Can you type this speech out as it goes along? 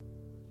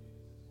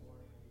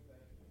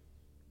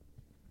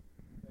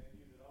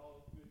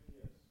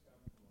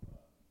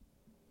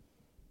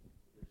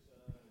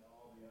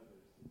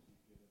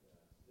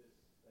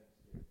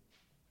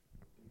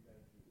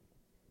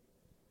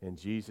in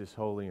Jesus'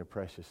 holy and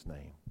precious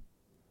name.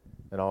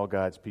 And all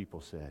God's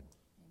people said,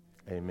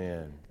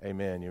 Amen.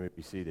 Amen. You may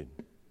be seated.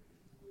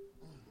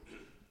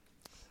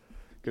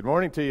 Good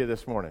morning to you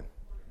this morning.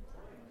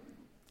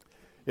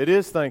 It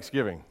is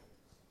Thanksgiving.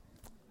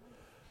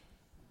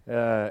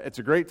 It's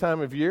a great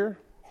time of year,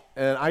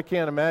 and I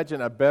can't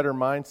imagine a better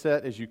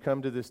mindset as you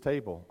come to this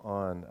table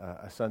on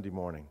a Sunday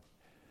morning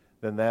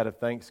than that of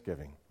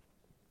Thanksgiving.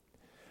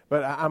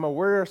 But I'm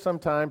aware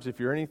sometimes, if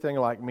you're anything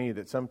like me,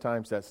 that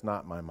sometimes that's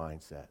not my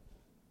mindset.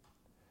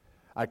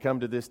 I come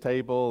to this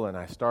table and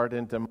I start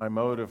into my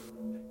mode of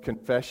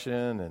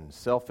confession and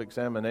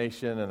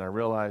self-examination, and I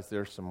realize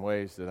there's some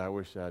ways that I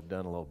wish I'd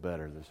done a little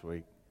better this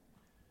week.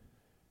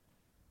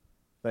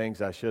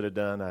 Things I should have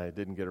done I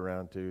didn't get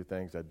around to,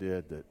 things I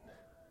did that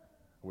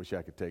I wish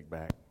I could take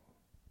back.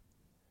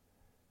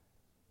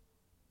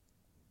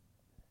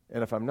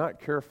 And if I'm not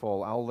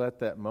careful, I'll let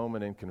that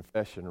moment in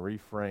confession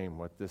reframe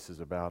what this is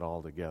about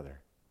altogether.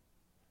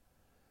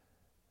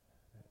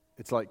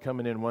 It's like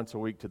coming in once a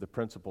week to the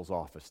principal's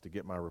office to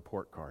get my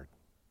report card,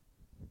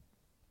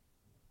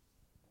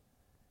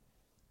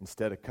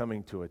 instead of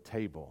coming to a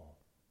table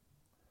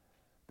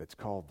that's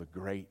called the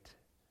Great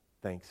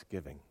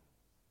Thanksgiving.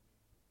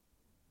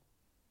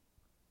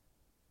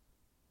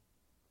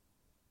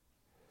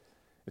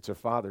 It's a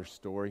father's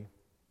story.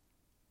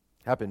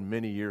 Happened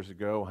many years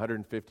ago,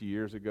 150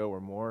 years ago or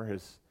more.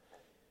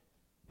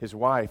 His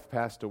wife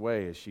passed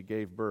away as she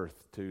gave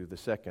birth to the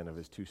second of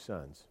his two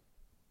sons.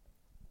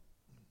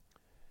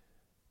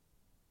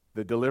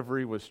 The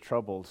delivery was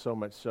troubled, so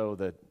much so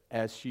that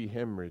as she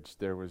hemorrhaged,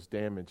 there was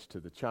damage to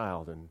the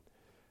child. And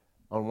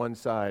on one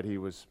side, he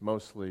was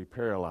mostly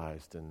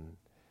paralyzed, and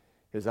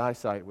his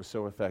eyesight was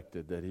so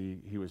affected that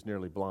he was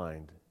nearly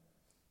blind.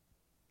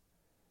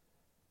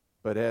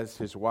 But as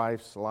his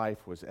wife's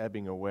life was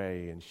ebbing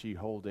away and she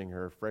holding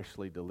her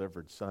freshly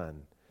delivered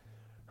son,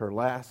 her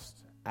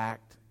last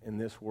act in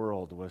this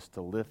world was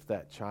to lift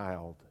that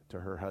child to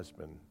her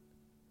husband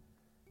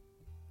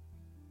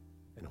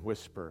and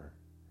whisper,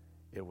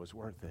 "It was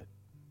worth it."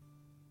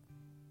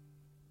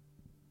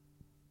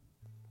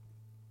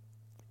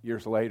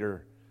 Years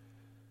later,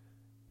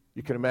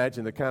 you can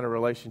imagine the kind of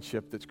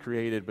relationship that's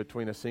created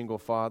between a single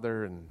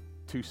father and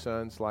two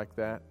sons like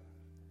that.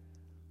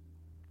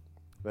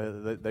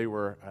 They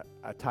were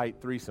a tight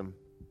threesome.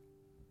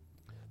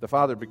 The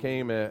father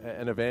became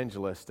an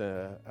evangelist,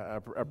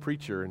 a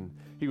preacher, and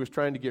he was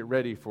trying to get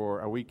ready for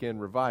a weekend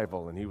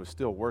revival, and he was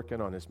still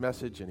working on his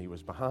message, and he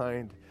was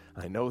behind.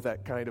 I know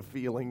that kind of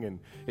feeling,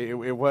 and it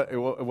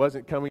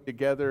wasn't coming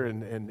together,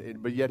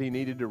 but yet he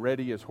needed to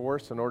ready his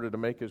horse in order to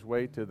make his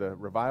way to the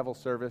revival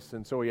service,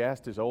 and so he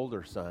asked his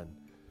older son,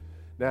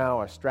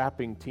 now a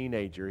strapping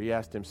teenager, he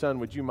asked him, "Son,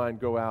 would you mind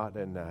go out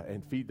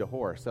and feed the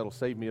horse? That'll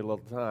save me a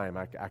little time.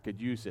 I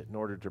could use it in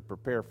order to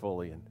prepare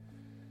fully." And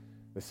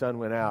the son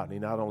went out, and he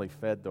not only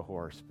fed the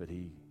horse, but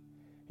he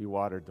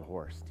watered the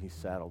horse. He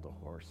saddled the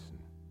horse.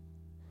 And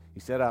he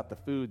set out the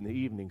food in the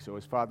evening so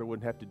his father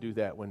wouldn't have to do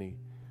that when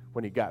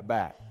he got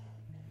back.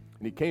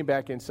 And he came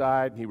back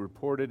inside, and he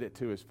reported it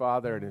to his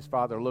father, and his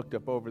father looked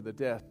up over the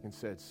desk and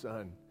said,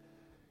 "Son,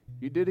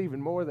 you did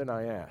even more than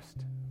I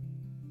asked.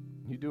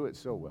 You do it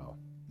so well."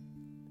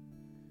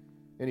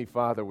 Any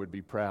father would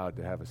be proud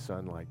to have a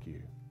son like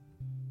you.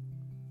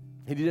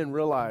 He didn't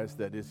realize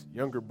that his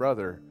younger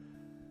brother,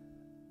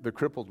 the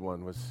crippled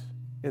one, was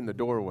in the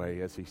doorway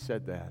as he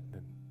said that.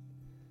 And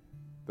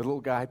the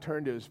little guy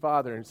turned to his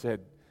father and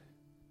said,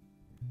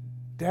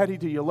 "Daddy,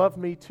 do you love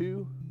me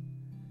too?"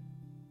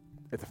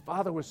 And the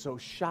father was so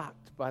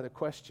shocked by the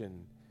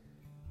question,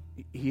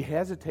 he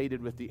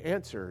hesitated with the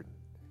answer.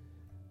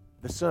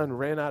 The son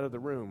ran out of the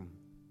room.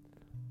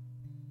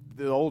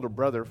 The older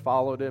brother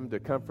followed him to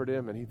comfort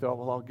him, and he thought,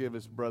 well, I'll give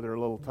his brother a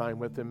little time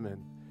with him,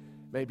 and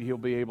maybe he'll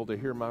be able to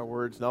hear my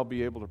words, and I'll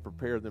be able to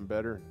prepare them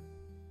better.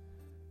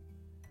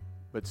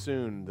 But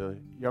soon the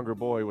younger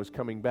boy was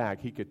coming back.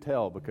 He could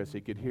tell because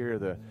he could hear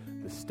the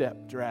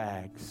step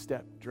drag,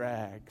 step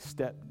drag,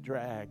 step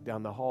drag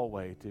down the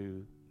hallway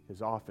to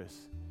his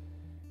office.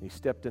 He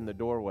stepped in the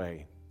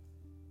doorway.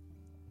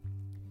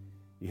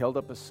 He held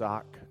up a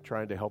sock,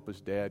 trying to help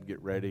his dad get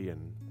ready,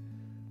 and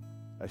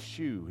a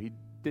shoe. He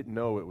didn't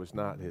know it was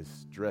not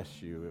his dress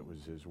shoe. It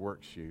was his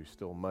work shoe,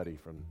 still muddy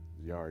from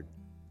the yard.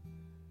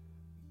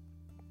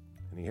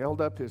 And he held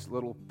up his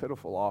little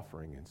pitiful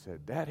offering and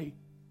said, "Daddy,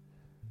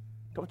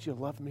 don't you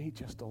love me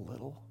just a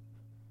little?"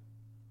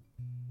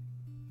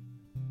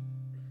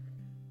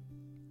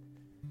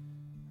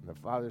 And the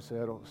father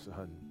said, "Oh,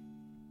 son,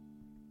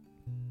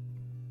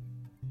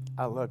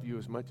 I love you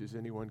as much as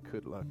anyone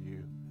could love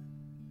you.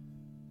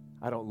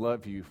 I don't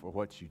love you for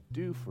what you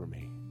do for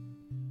me.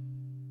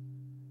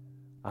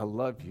 I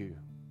love you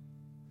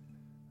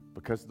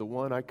because the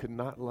one I could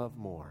not love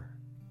more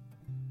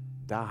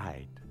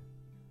died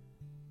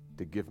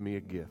to give me a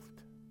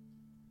gift,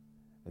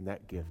 and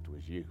that gift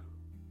was you.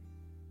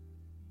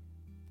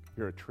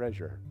 You're a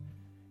treasure.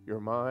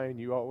 You're mine.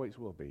 You always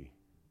will be.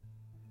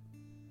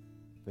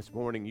 This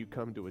morning you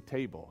come to a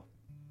table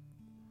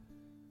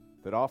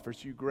that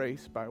offers you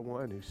grace by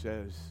one who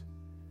says,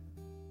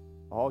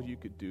 all you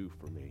could do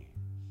for me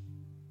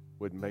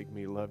wouldn't make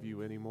me love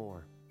you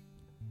anymore.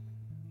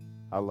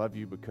 I love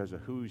you because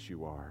of whose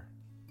you are.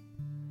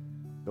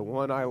 The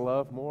one I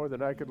love more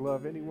than I could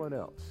love anyone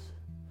else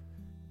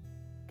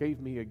gave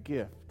me a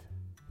gift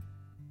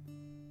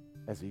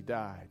as he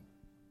died.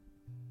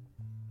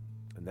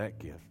 And that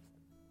gift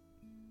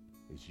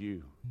is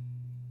you,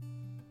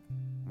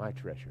 my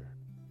treasure.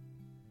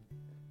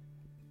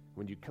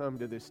 When you come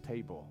to this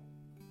table,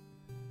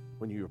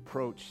 when you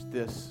approach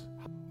this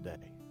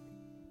holiday,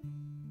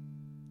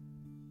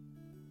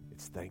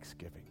 it's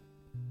Thanksgiving.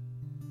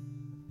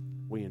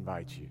 We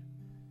invite you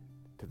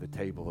to the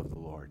table of the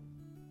Lord,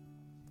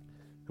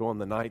 who on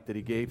the night that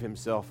he gave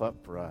himself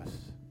up for us,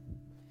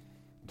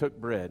 took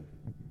bread,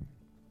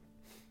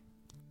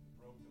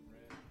 broke the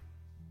bread,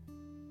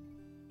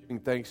 giving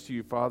thanks to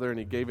you, Father, and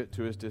he gave it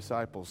to his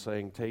disciples,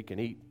 saying, take and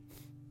eat.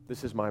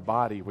 This is my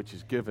body, which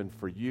is given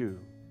for you.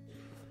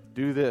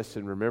 Do this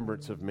in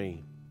remembrance of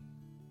me.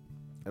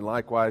 And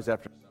likewise,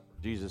 after supper,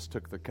 Jesus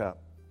took the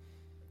cup.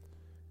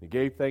 He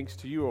gave thanks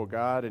to you, O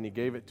God, and he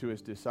gave it to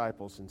his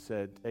disciples and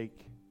said,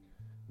 take,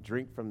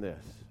 drink from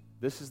this.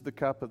 This is the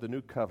cup of the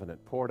new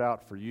covenant, poured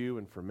out for you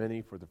and for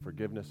many for the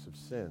forgiveness of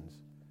sins.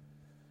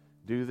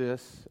 Do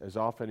this as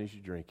often as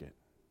you drink it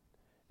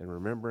in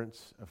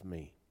remembrance of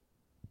me.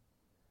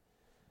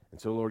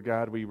 And so, Lord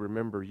God, we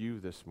remember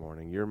you this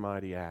morning, your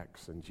mighty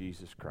acts in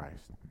Jesus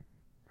Christ.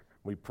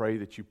 We pray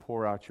that you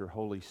pour out your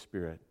Holy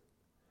Spirit,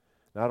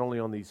 not only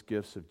on these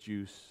gifts of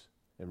juice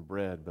and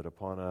bread, but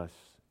upon us,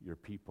 your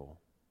people,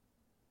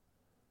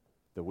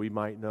 that we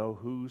might know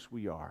whose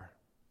we are,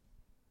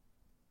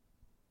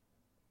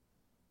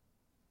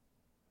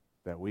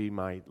 that we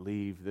might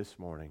leave this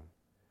morning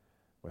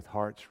with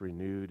hearts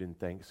renewed in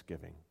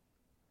thanksgiving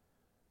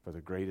for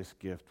the greatest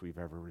gift we've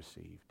ever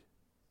received.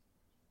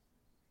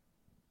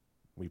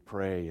 We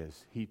pray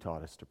as he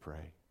taught us to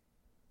pray,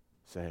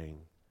 saying,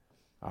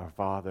 Our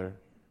Father,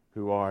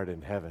 who art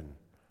in heaven,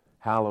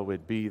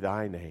 hallowed be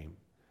thy name.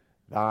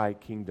 Thy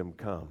kingdom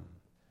come,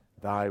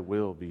 thy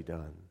will be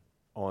done,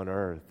 on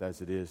earth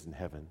as it is in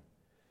heaven.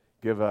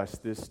 Give us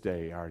this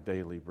day our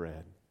daily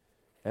bread,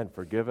 and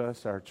forgive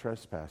us our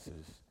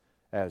trespasses,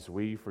 as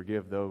we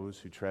forgive those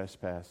who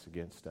trespass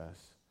against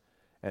us.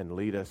 And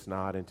lead us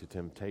not into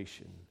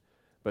temptation,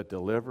 but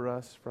deliver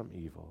us from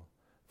evil.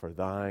 For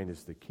thine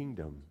is the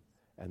kingdom,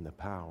 and the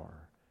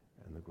power,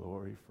 and the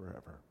glory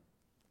forever.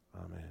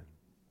 Amen.